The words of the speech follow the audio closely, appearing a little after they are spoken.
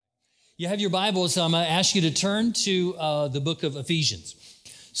You have your Bibles. I'm going to ask you to turn to the book of Ephesians.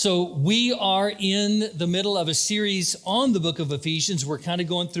 So we are in the middle of a series on the book of Ephesians. We're kind of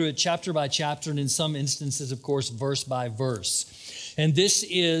going through it chapter by chapter, and in some instances, of course, verse by verse. And this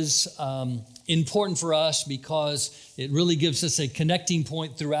is important for us because it really gives us a connecting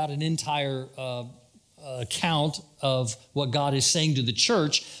point throughout an entire account of what God is saying to the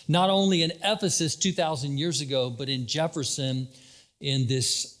church, not only in Ephesus 2,000 years ago, but in Jefferson in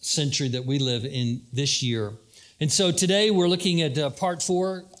this century that we live in this year. And so today we're looking at part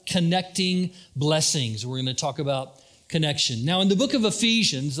 4, connecting blessings. We're going to talk about connection. Now in the book of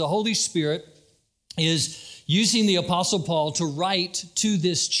Ephesians, the Holy Spirit is using the Apostle Paul to write to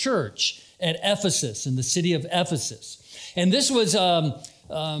this church at Ephesus, in the city of Ephesus. And this was a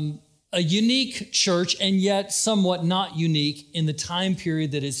unique church, and yet somewhat not unique in the time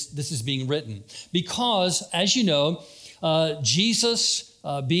period that this is being written. Because, as you know, Jesus,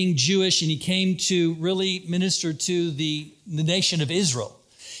 being Jewish, and he came to really minister to the nation of Israel.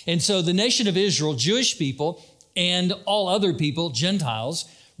 And so the nation of Israel, Jewish people, and all other people, Gentiles,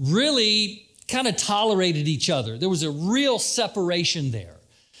 really kind of tolerated each other. There was a real separation there.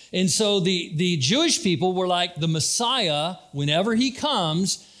 And so the Jewish people were like, the Messiah, whenever he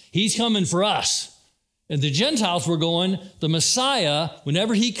comes, he's coming for us. And the Gentiles were going, the Messiah,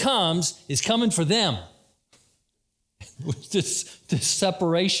 whenever he comes, is coming for them. With this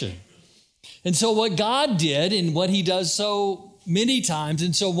separation. And so what God did, and what he does so many times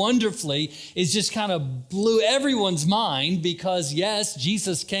and so wonderfully, is just kind of blew everyone's mind, because yes,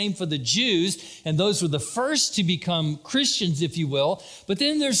 Jesus came for the Jews, and those were the first to become Christians, if you will. But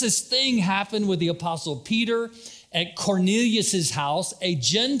then there's this thing happened with the Apostle Peter at Cornelius's house, a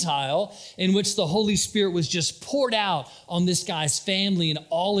Gentile, in which the Holy Spirit was just poured out on this guy's family and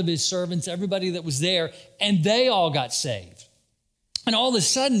all of his servants, everybody that was there, and they all got saved. And all of a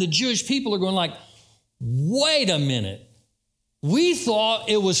sudden, the Jewish people are going like, wait a minute. We thought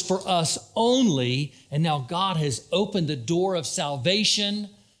it was for us only, and now God has opened the door of salvation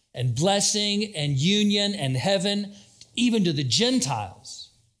and blessing and union and heaven, even to the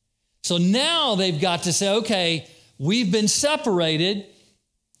Gentiles. So now they've got to say, okay, we've been separated.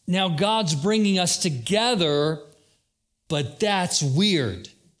 Now God's bringing us together, but that's weird.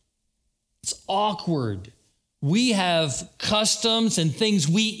 It's awkward. We have customs and things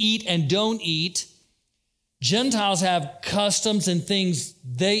we eat and don't eat. Gentiles have customs and things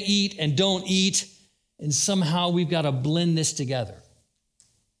they eat and don't eat. And somehow we've got to blend this together.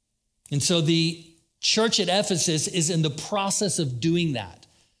 And so the church at Ephesus is in the process of doing that.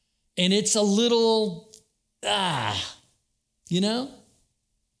 And it's a little, you know?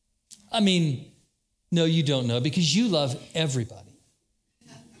 I mean, no, you don't know, because you love everybody.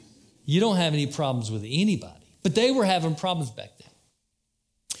 You don't have any problems with anybody. But they were having problems back then.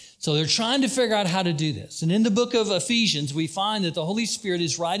 So they're trying to figure out how to do this. And in the book of Ephesians, we find that the Holy Spirit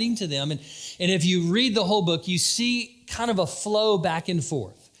is writing to them. And if you read the whole book, you see kind of a flow back and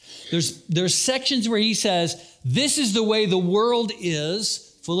forth. There's sections where he says, this is the way the world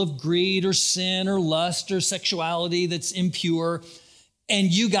is, full of greed or sin or lust or sexuality that's impure,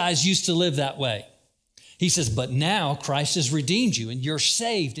 and you guys used to live that way. He says, but now Christ has redeemed you, and you're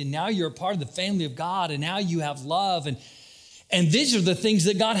saved, and now you're a part of the family of God, and now you have love, and these are the things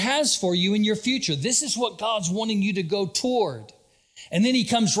that God has for you in your future. This is what God's wanting you to go toward. And then he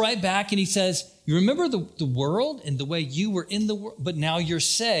comes right back and he says, you remember the world and the way you were in the world, but now you're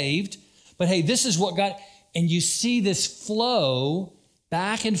saved. But hey, this is what God, and you see this flow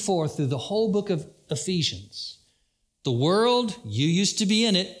back and forth through the whole book of Ephesians. The world, you used to be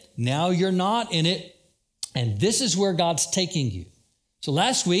in it. Now you're not in it. And this is where God's taking you. So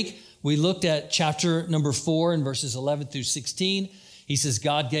last week, we looked at chapter number 4 and verses 11 through 16. He says,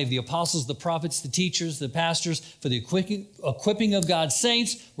 God gave the apostles, the prophets, the teachers, the pastors for the equipping of God's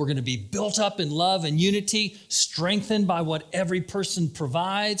saints. We're going to be built up in love and unity, strengthened by what every person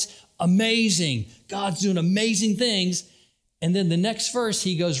provides. Amazing. God's doing amazing things. And then the next verse,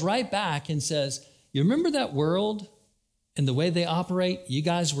 he goes right back and says, you remember that world and the way they operate? You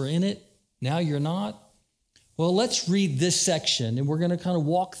guys were in it. Now you're not. Well, let's read this section, and we're going to kind of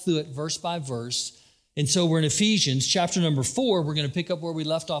walk through it verse by verse. And so we're in Ephesians chapter number 4. We're going to pick up where we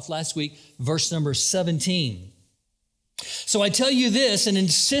left off last week, verse number 17. So I tell you this, and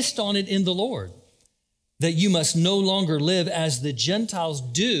insist on it in the Lord, that you must no longer live as the Gentiles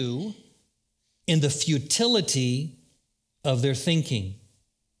do in the futility of their thinking.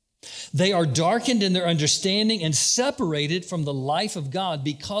 They are darkened in their understanding and separated from the life of God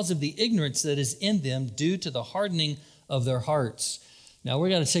because of the ignorance that is in them due to the hardening of their hearts. Now we're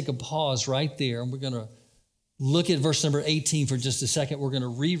going to take a pause right there, and we're going to look at verse number 18 for just a second. We're going to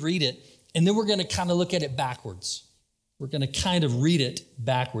reread it, and then we're going to kind of look at it backwards. We're going to kind of read it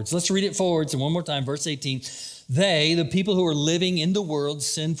backwards. Let's read it forwards. And one more time, verse 18. They, the people who are living in the world,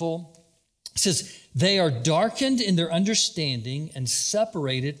 sinful, it says, they are darkened in their understanding and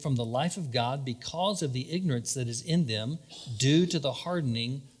separated from the life of God because of the ignorance that is in them due to the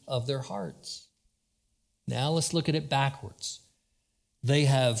hardening of their hearts. Now let's look at it backwards. They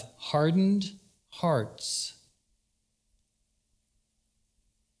have hardened hearts.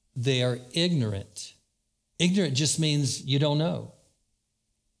 They are ignorant. Ignorant just means you don't know.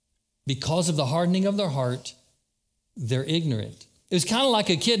 Because of the hardening of their heart, they're ignorant. It was kind of like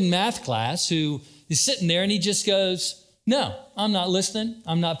a kid in math class who is sitting there and he just goes, no, I'm not listening.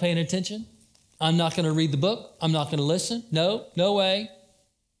 I'm not paying attention. I'm not going to read the book. I'm not going to listen. No way.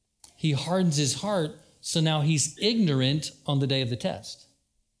 He hardens his heart, so now he's ignorant on the day of the test.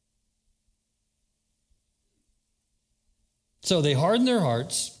 So they harden their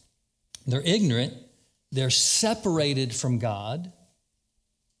hearts. They're ignorant. They're separated from God,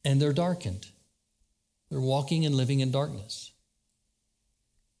 and they're darkened. They're walking and living in darkness.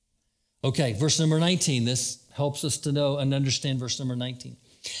 Okay, verse number 19. This helps us to know and understand verse number 19.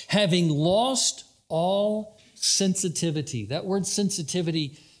 Having lost all sensitivity. That word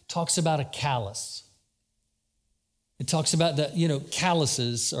sensitivity talks about a callus. It talks about that,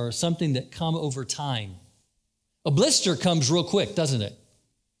 calluses are something that come over time. A blister comes real quick, doesn't it?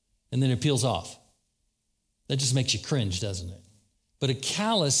 And then it peels off. That just makes you cringe, doesn't it? But a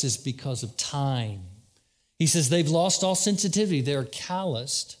callus is because of time. He says they've lost all sensitivity. They're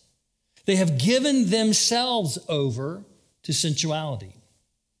calloused. They have given themselves over to sensuality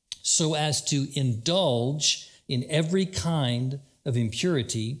so as to indulge in every kind of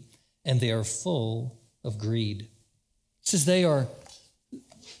impurity, and they are full of greed. It says they are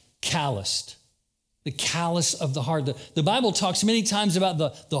calloused, the callous of the heart. The Bible talks many times about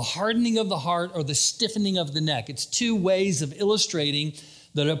the hardening of the heart or the stiffening of the neck. It's two ways of illustrating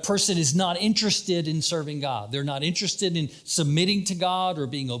that a person is not interested in serving God. They're not interested in submitting to God or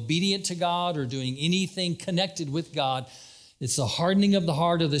being obedient to God or doing anything connected with God. It's the hardening of the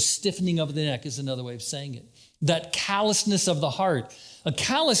heart or the stiffening of the neck is another way of saying it. That callousness of the heart. A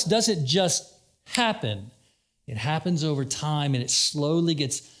callus doesn't just happen. It happens over time, and it slowly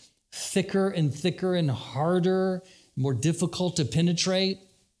gets thicker and thicker and harder, more difficult to penetrate.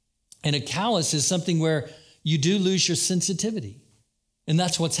 And a callus is something where you do lose your sensitivity. And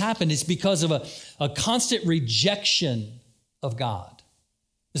that's what's happened. It's because of a constant rejection of God.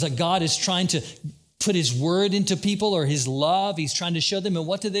 It's like God is trying to put his word into people or his love. He's trying to show them. And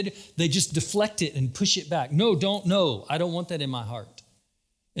what do? They just deflect it and push it back. No, I don't want that in my heart.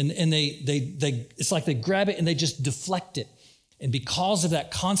 And they it's like they grab it and they just deflect it. And because of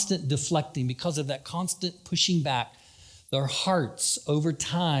that constant deflecting, because of that constant pushing back, their hearts over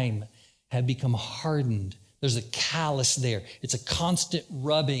time have become hardened. There's a callus there. It's a constant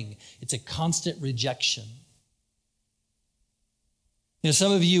rubbing. It's a constant rejection.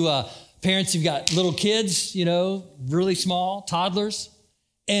 Some of you parents, you've got little kids, really small, toddlers,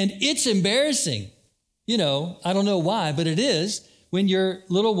 and it's embarrassing. I don't know why, but it is when your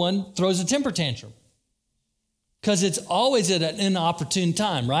little one throws a temper tantrum. Because it's always at an inopportune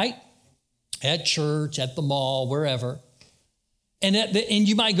time, right? At church, at the mall, wherever. And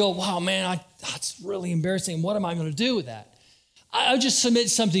you might go, wow, man, that's really embarrassing. What am I going to do with that? I'll just submit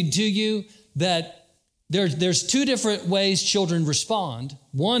something to you that there's two different ways children respond.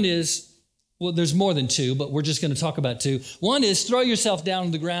 One is, well, there's more than two, but we're just going to talk about two. One is throw yourself down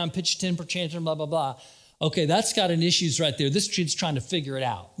on the ground, pitch a temper tantrum, blah, blah, blah. Okay, that's got an issues right there. This kid's trying to figure it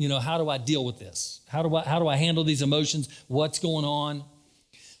out. How do I deal with this? How do I handle these emotions? What's going on?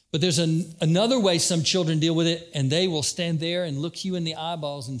 But there's another way some children deal with it, and they will stand there and look you in the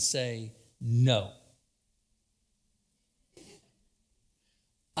eyeballs and say, no.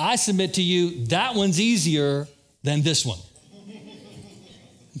 I submit to you, that one's easier than this one.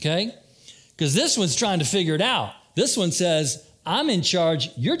 Okay? Because this one's trying to figure it out. This one says, I'm in charge.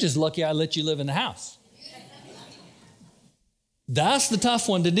 You're just lucky I let you live in the house. That's the tough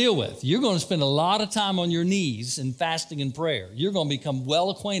one to deal with. You're going to spend a lot of time on your knees in fasting and prayer. You're going to become well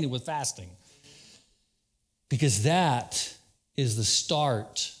acquainted with fasting because that is the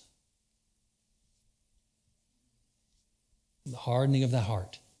start, the hardening of the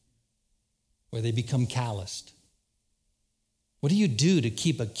heart, where they become calloused. What do you do to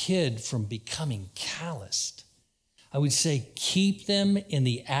keep a kid from becoming calloused? I would say keep them in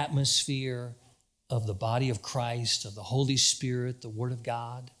the atmosphere of the body of Christ, of the Holy Spirit, the Word of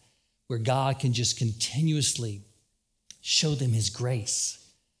God, where God can just continuously show them his grace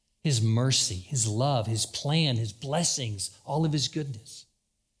his mercy, his love, his plan, his blessings, all of his goodness.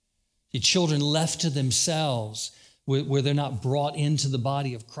 The children left to themselves, where they're not brought into the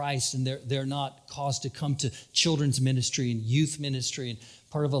body of Christ and they're not caused to come to children's ministry and youth ministry and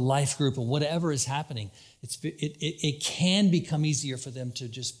part of a life group or whatever is happening, it can become easier for them to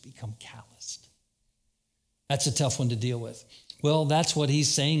just become calloused. That's a tough one to deal with. Well, that's what he's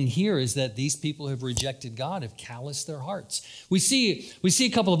saying here, is that these people who have rejected God have calloused their hearts. We see a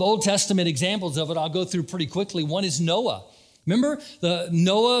couple of Old Testament examples of it. I'll go through pretty quickly. One is Noah. Remember,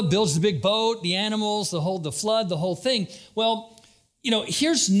 Noah builds the big boat, the animals, the flood, the whole thing. Well,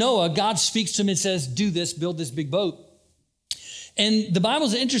 here's Noah. God speaks to him and says, do this, build this big boat. And the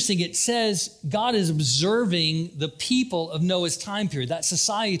Bible's interesting. It says God is observing the people of Noah's time period, that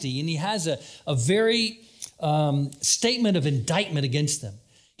society, and he has a very statement of indictment against them.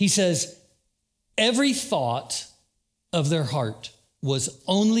 He says, every thought of their heart was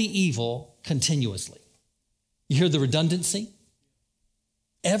only evil continuously. You hear the redundancy?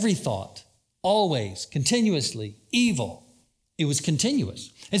 Every thought, always, continuously, evil. It was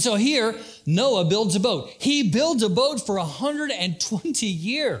continuous. And so here, Noah builds a boat. He builds a boat for 120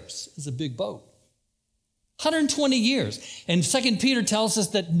 years. It's a big boat. 120 years. And 2 Peter tells us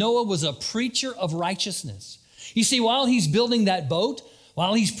that Noah was a preacher of righteousness. You see, while he's building that boat,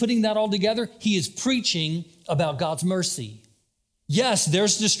 while he's putting that all together, he is preaching about God's mercy. Yes,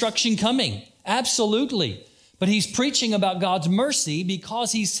 there's destruction coming. Absolutely. But he's preaching about God's mercy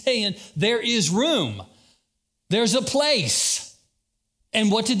because he's saying there is room. There's a place.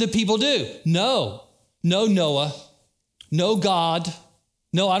 And what did the people do? No, Noah. No, God.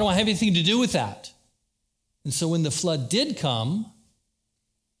 No, I don't have anything to do with that. And so when the flood did come,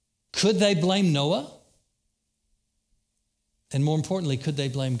 could they blame Noah? And more importantly, could they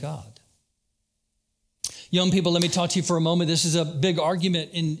blame God? Young people, let me talk to you for a moment. This is a big argument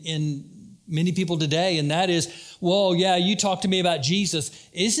in many people today, and that is, well, yeah, you talk to me about Jesus.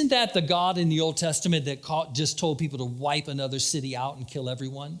 Isn't that the God in the Old Testament that just told people to wipe another city out and kill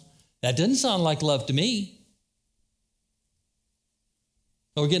everyone? That doesn't sound like love to me.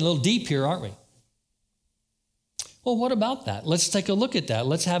 We're getting a little deep here, aren't we? Well, what about that? Let's take a look at that.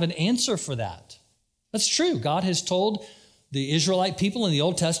 Let's have an answer for that. That's true. God has told the Israelite people in the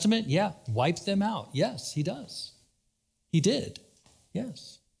Old Testament, yeah, wipe them out. Yes, he does. He did.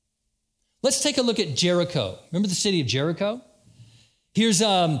 Yes. Let's take a look at Jericho. Remember the city of Jericho? Here's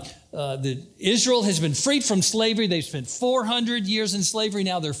Israel has been freed from slavery. They've spent 400 years in slavery.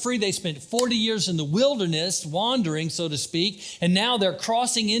 Now they're free. They spent 40 years in the wilderness, wandering, so to speak. And now they're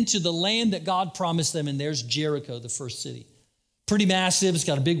crossing into the land that God promised them. And there's Jericho, the first city. Pretty massive. It's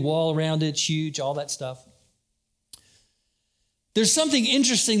got a big wall around it. It's huge, all that stuff. There's something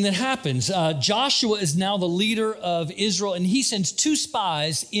interesting that happens. Joshua is now the leader of Israel, and he sends 2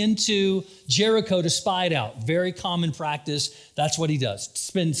 spies into Jericho to spy it out. Very common practice. That's what he does.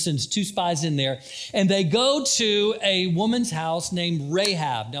 Sends 2 spies in there, and they go to a woman's house named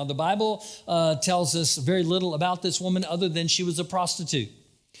Rahab. Now, the Bible tells us very little about this woman other than she was a prostitute.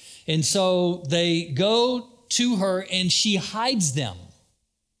 And so they go to her, and she hides them.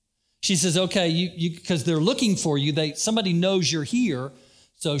 She says, okay, because they're looking for you. Somebody knows you're here,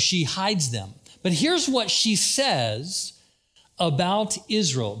 so she hides them. But here's what she says about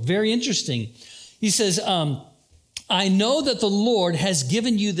Israel. Very interesting. He says, I know that the Lord has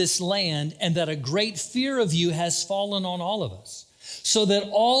given you this land and that a great fear of you has fallen on all of us, so that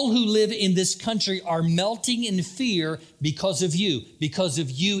all who live in this country are melting in fear because of you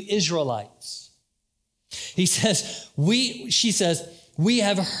Israelites. She says, we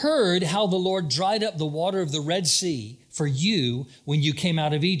have heard how the Lord dried up the water of the Red Sea for you when you came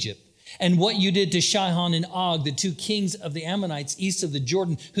out of Egypt, and what you did to Sihon and Og, the 2 kings of the Ammonites east of the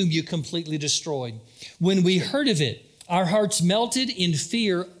Jordan, whom you completely destroyed. When we heard of it, our hearts melted in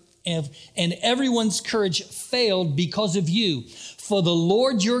fear, and everyone's courage failed because of you. For the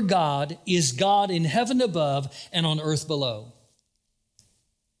Lord your God is God in heaven above and on earth below.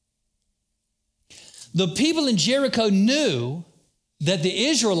 The people in Jericho knew that the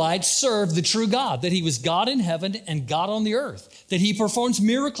Israelites served the true God, that he was God in heaven and God on the earth, that he performs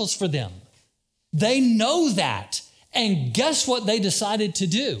miracles for them. They know that. And guess what they decided to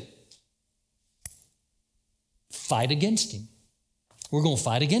do? Fight against him. We're going to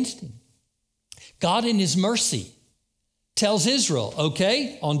fight against him. God in his mercy tells Israel,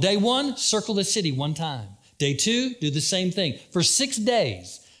 okay, on day 1, circle the city 1 time. Day 2, do the same thing. For 6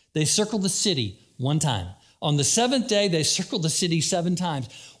 days, they circled the city 1 time. On the 7th day, they circled the city 7 times.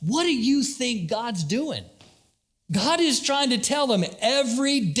 What do you think God's doing? God is trying to tell them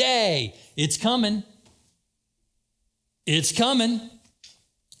every day, it's coming. It's coming.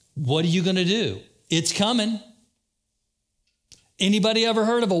 What are you going to do? It's coming. Anybody ever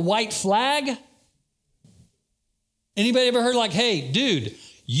heard of a white flag? Anybody ever heard like, hey, dude,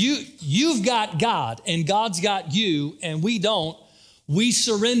 you've got God and God's got you and we don't. We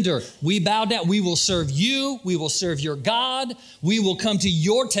surrender. We bow down. We will serve you. We will serve your God. We will come to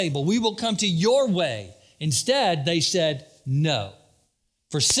your table. We will come to your way. Instead, they said no.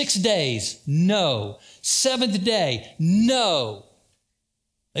 For 6 days, no. Seventh day, no.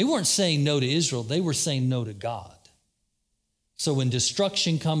 They weren't saying no to Israel. They were saying no to God. So when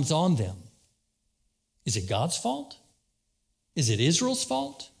destruction comes on them, is it God's fault? Is it Israel's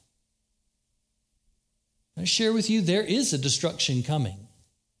fault? I share with you, there is a destruction coming.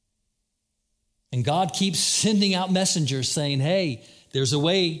 And God keeps sending out messengers saying, hey, there's a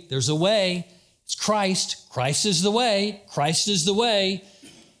way, there's a way. It's Christ. Christ is the way. Christ is the way.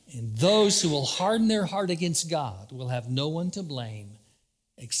 And those who will harden their heart against God will have no one to blame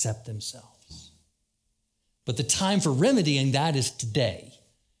except themselves. But the time for remedying that is today.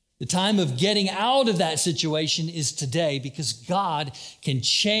 The time of getting out of that situation is today, because God can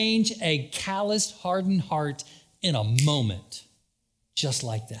change a calloused, hardened heart in a moment, just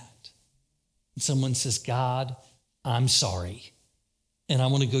like that. And someone says, God, I'm sorry, and I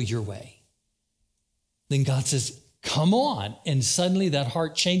want to go your way. Then God says, come on. And suddenly that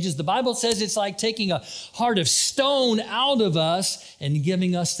heart changes. The Bible says it's like taking a heart of stone out of us and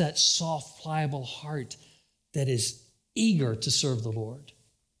giving us that soft, pliable heart that is eager to serve the Lord.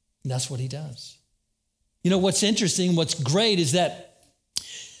 And that's what he does. You know, what's interesting, what's great is that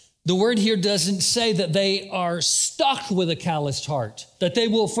the word here doesn't say that they are stuck with a calloused heart, that they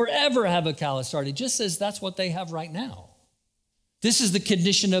will forever have a calloused heart. It just says that's what they have right now. This is the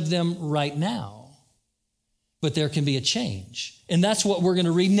condition of them right now. But there can be a change. And that's what we're going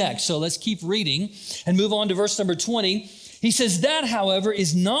to read next. So let's keep reading and move on to verse number 20. He says, that, however,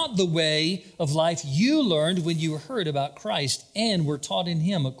 is not the way of life you learned when you heard about Christ and were taught in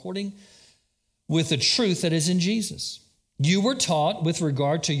him according with the truth that is in Jesus. You were taught with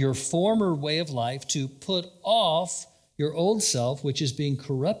regard to your former way of life to put off your old self, which is being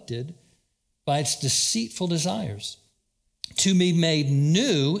corrupted by its deceitful desires, to be made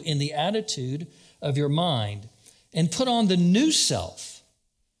new in the attitude of your mind, and put on the new self.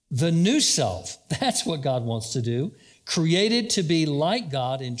 The new self, that's what God wants to do, created to be like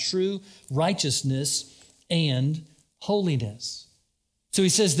God in true righteousness and holiness. So he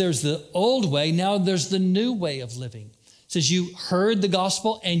says there's the old way, now there's the new way of living. It says you heard the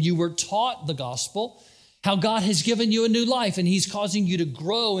gospel and you were taught the gospel, how God has given you a new life and he's causing you to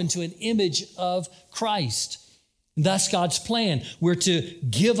grow into an image of Christ. That's God's plan. We're to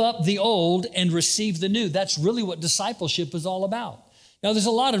give up the old and receive the new. That's really what discipleship is all about. Now, there's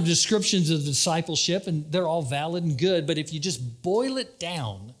a lot of descriptions of discipleship, and they're all valid and good, but if you just boil it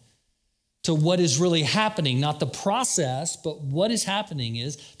down to what is really happening, not the process, but what is happening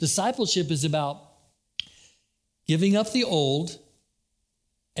is discipleship is about giving up the old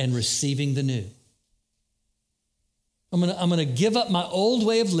and receiving the new. I'm going to give up my old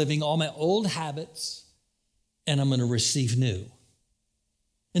way of living, all my old habits, and I'm going to receive new.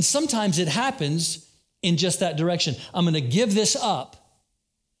 And sometimes it happens in just that direction. I'm going to give this up.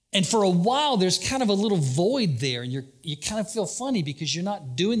 And for a while, there's kind of a little void there. And you kind of feel funny because you're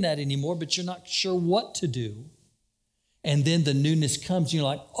not doing that anymore, but you're not sure what to do. And then the newness comes and you're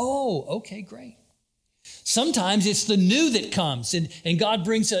like, oh, okay, great. Sometimes it's the new that comes and God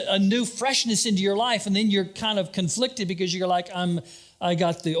brings a new freshness into your life. And then you're kind of conflicted because you're like, I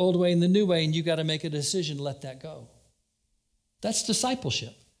got the old way and the new way, and you got to make a decision to let that go. That's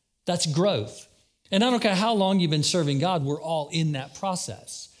discipleship. That's growth. And I don't care how long you've been serving God, we're all in that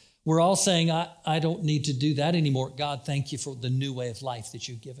process. We're all saying, I don't need to do that anymore. God, thank you for the new way of life that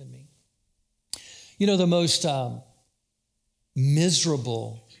you've given me. You know, the most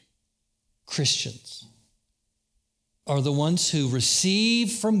miserable Christians are the ones who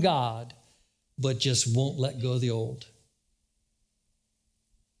receive from God, but just won't let go of the old.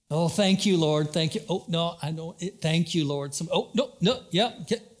 Oh, thank you, Lord. Thank you. Oh, no, I know it. Thank you, Lord. No. Yeah.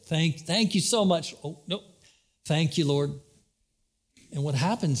 Thank you so much. Oh, no. Thank you, Lord. And what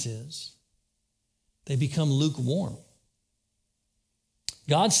happens is they become lukewarm.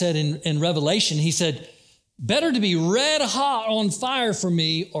 God said in Revelation, he said, better to be red hot on fire for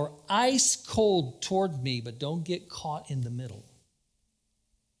me or ice cold toward me, but don't get caught in the middle.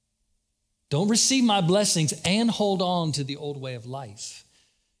 Don't receive my blessings and hold on to the old way of life.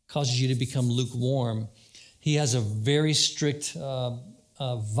 Causes you to become lukewarm. He has a very strict,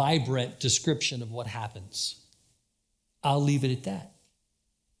 vibrant description of what happens. I'll leave it at that.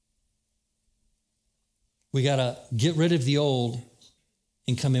 We got to get rid of the old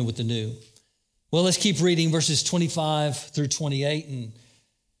and come in with the new. Well, let's keep reading verses 25 through 28, and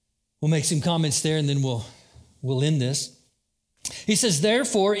we'll make some comments there, and then we'll end this. He says,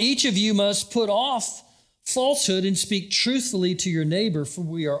 therefore, each of you must put off falsehood and speak truthfully to your neighbor, for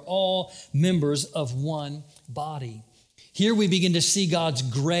we are all members of one body. Here we begin to see God's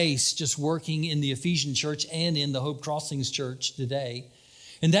grace just working in the Ephesian church and in the Hope Crossings church today.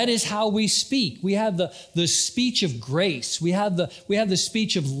 And that is how we speak. We have the speech of grace. We have the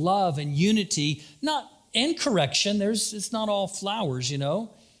speech of love and unity, and correction. It's not all flowers,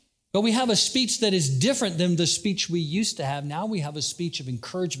 But we have a speech that is different than the speech we used to have. Now we have a speech of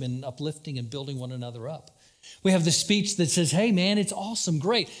encouragement and uplifting and building one another up. We have the speech that says, hey, man, it's awesome,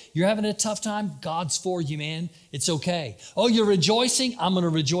 great. You're having a tough time? God's for you, man. It's okay. Oh, you're rejoicing? I'm going to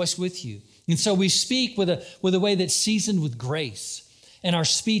rejoice with you. And so we speak with a way that's seasoned with grace. And our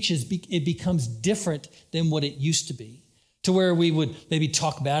speech, it becomes different than what it used to be, to where we would maybe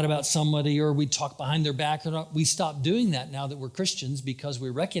talk bad about somebody or we talk behind their back. We stop doing that now that we're Christians because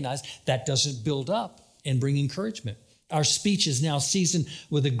we recognize that doesn't build up and bring encouragement. Our speech is now seasoned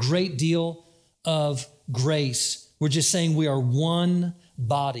with a great deal of grace. We're just saying we are one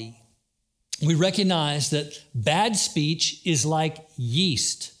body. We recognize that bad speech is like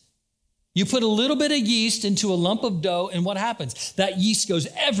yeast. You put a little bit of yeast into a lump of dough, and what happens? That yeast goes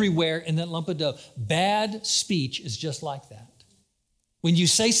everywhere in that lump of dough. Bad speech is just like that. When you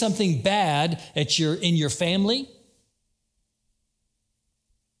say something bad in your family,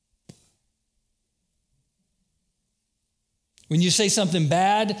 when you say something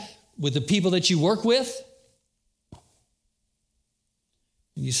bad with the people that you work with,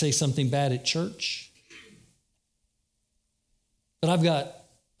 when you say something bad at church. But I've got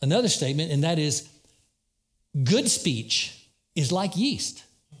another statement, and that is good speech is like yeast.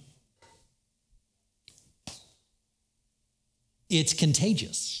 It's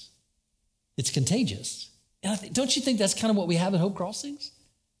contagious. It's contagious. And don't you think that's kind of what we have at Hope Crossings?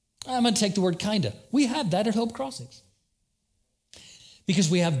 I'm going to take the word kinda. We have that at Hope Crossings. Because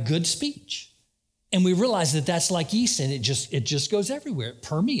we have good speech. And we realize that that's like yeast, and it just goes everywhere. It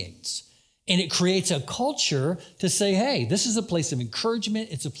permeates. And it creates a culture to say, hey, this is a place of encouragement.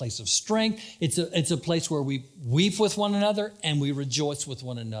 It's a place of strength. It's a place where we weep with one another and we rejoice with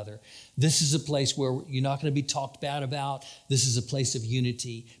one another. This is a place where you're not going to be talked bad about. This is a place of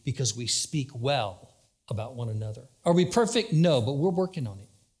unity because we speak well about one another. Are we perfect? No, but we're working on it.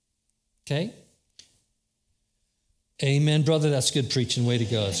 Okay? Amen, brother. That's good preaching. Way to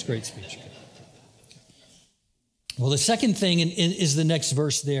go. That's a great speech. Well, the second thing is the next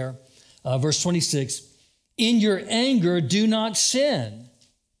verse there. Verse 26, in your anger, do not sin.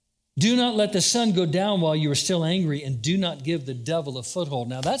 Do not let the sun go down while you are still angry, and do not give the devil a foothold.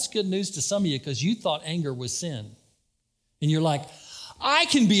 Now, that's good news to some of you because you thought anger was sin. And you're like, I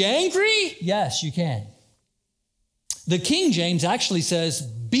can be angry? Yes, you can. The King James actually says,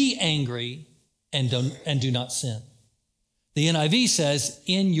 be angry and do not sin. The NIV says,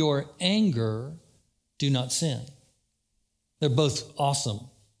 in your anger, do not sin. They're both awesome.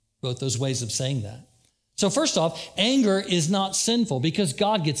 Both those ways of saying that. So first off, anger is not sinful because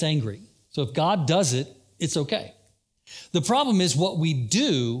God gets angry. So if God does it, it's okay. The problem is what we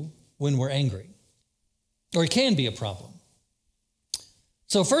do when we're angry, or it can be a problem.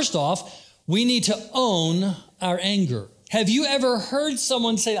 So first off, we need to own our anger. Have you ever heard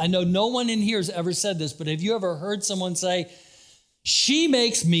someone say, I know no one in here has ever said this, but have you ever heard someone say, she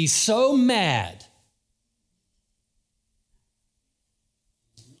makes me so mad?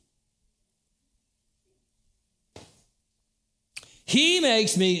 He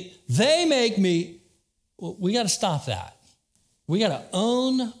makes me, they make me. Well, we got to stop that. We got to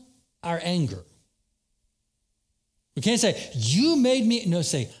own our anger. We can't say, you made me. No,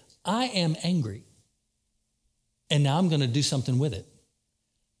 say, I am angry. And now I'm going to do something with it.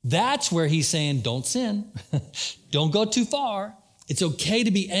 That's where he's saying, don't sin. Don't go too far. It's okay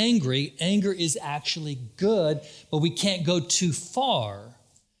to be angry. Anger is actually good, but we can't go too far.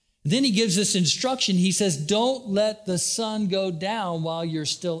 Then he gives this instruction. He says, don't let the sun go down while you're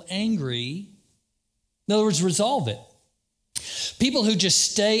still angry. In other words, resolve it. People who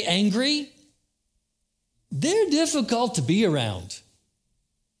just stay angry, they're difficult to be around.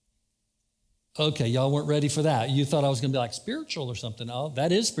 Okay, y'all weren't ready for that. You thought I was going to be like spiritual or something. Oh,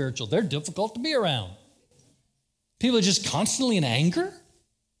 that is spiritual. They're difficult to be around. People are just constantly in anger.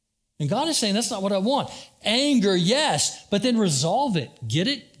 And God is saying, that's not what I want. Anger, yes, but then resolve it. Get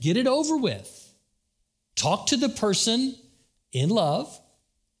it over with. Talk to the person in love.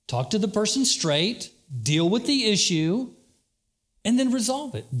 Talk to the person straight. Deal with the issue. And then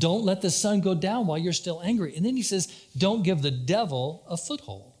resolve it. Don't let the sun go down while you're still angry. And then he says, don't give the devil a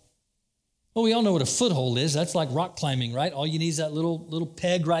foothold. Well, we all know what a foothold is. That's like rock climbing, right? All you need is that little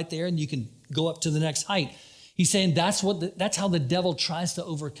peg right there, and you can go up to the next height. He's saying that's how the devil tries to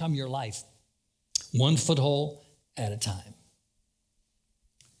overcome your life. One foothold at a time.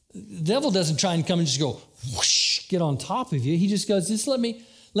 The devil doesn't try and come and just go whoosh, get on top of you. He just goes, just let me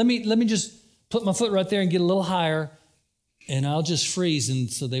just put my foot right there and get a little higher, and I'll just freeze, and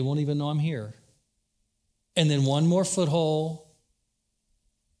so they won't even know I'm here. And then one more foothold,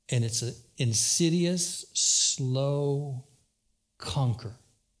 and it's an insidious, slow conquer.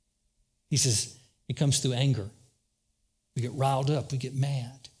 He says it comes through anger. We get riled up. We get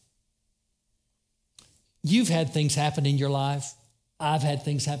mad. You've had things happen in your life. I've had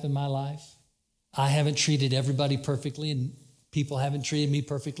things happen in my life. I haven't treated everybody perfectly, and people haven't treated me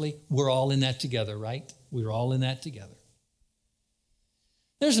perfectly. We're all in that together, right? We're all in that together.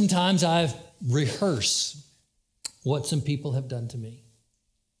 There's some times I've rehearsed what some people have done to me.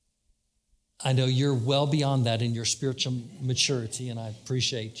 I know you're well beyond that in your spiritual maturity, and I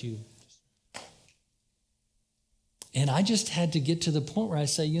appreciate you. And I just had to get to the point where I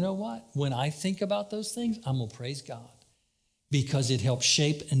say, you know what? When I think about those things, I'm going to praise God because it helped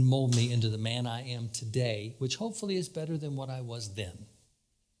shape and mold me into the man I am today, which hopefully is better than what I was then.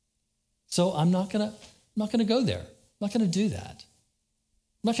 So I'm not going to go there. I'm not going to do that.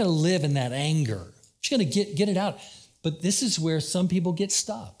 I'm not going to live in that anger. I'm just going to get it out. But this is where some people get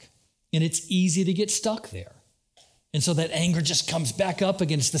stuck, and it's easy to get stuck there. And so that anger just comes back up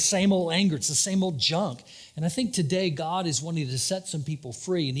against the same old anger. It's the same old junk. And I think today God is wanting to set some people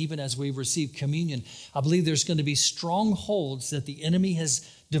free. And even as we receive communion, I believe there's going to be strongholds that the enemy has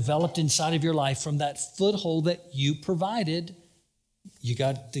developed inside of your life from that foothold that you provided. You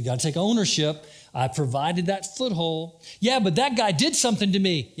got to take ownership. I provided that foothold. Yeah, but that guy did something to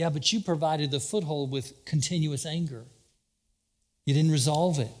me. Yeah, but you provided the foothold with continuous anger. You didn't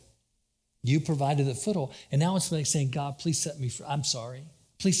resolve it. You provided the foothold. And now it's like saying, God, please set me free. I'm sorry.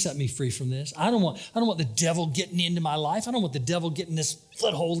 Please set me free from this. I don't want the devil getting into my life. I don't want the devil getting this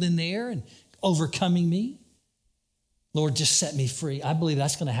foothold in there and overcoming me. Lord, just set me free. I believe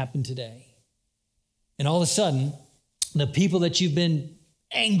that's going to happen today. And all of a sudden, the people that you've been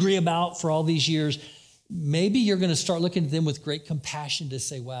angry about for all these years, maybe you're going to start looking at them with great compassion to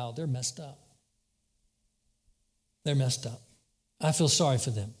say, wow, they're messed up. They're messed up. I feel sorry for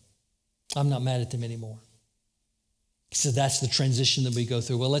them. I'm not mad at them anymore. So that's the transition that we go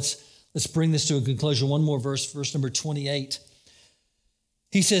through. Well, let's bring this to a conclusion. One more verse number 28.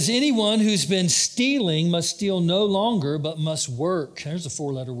 He says, anyone who's been stealing must steal no longer, but must work. There's a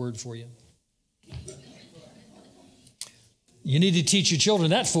 4-letter word for you. You need to teach your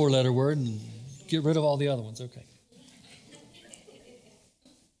children that 4-letter word and get rid of all the other ones. Okay.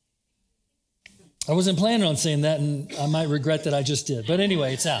 I wasn't planning on saying that, and I might regret that I just did. But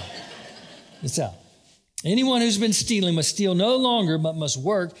anyway, it's out. It's out. Anyone who's been stealing must steal no longer, but must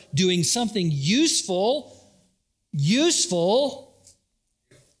work, doing something useful.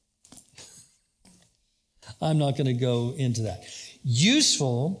 I'm not going to go into that.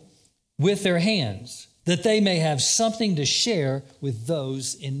 Useful with their hands, that they may have something to share with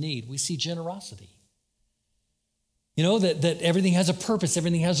those in need. We see generosity. You know, that everything has a purpose,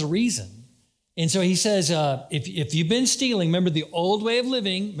 everything has a reason. And so he says, if you've been stealing, remember the old way of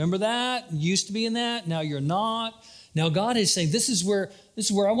living, remember that? You used to be in that, now you're not. Now God is saying, this is where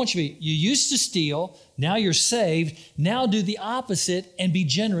I want you to be. You used to steal, now you're saved. Now do the opposite and be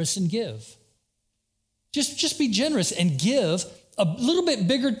generous and give. Just be generous and give a little bit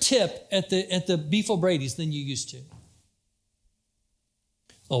bigger tip at the Beef O'Brady's than you used to.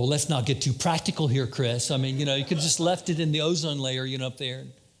 Oh, well, let's not get too practical here, Chris. I mean, you could have just left it in the ozone layer, up there.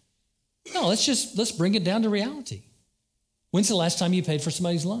 No, let's bring it down to reality. When's the last time you paid for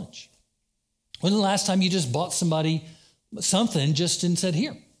somebody's lunch? When's the last time you just bought somebody something just and said,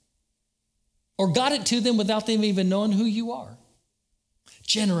 here? Or got it to them without them even knowing who you are?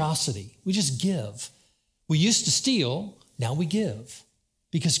 Generosity. We just give. We used to steal, now we give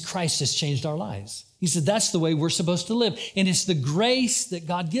because Christ has changed our lives. He said that's the way we're supposed to live. And it's the grace that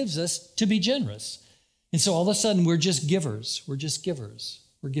God gives us to be generous. And so all of a sudden we're just givers. We're just givers.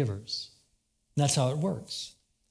 We're givers. And that's how it works.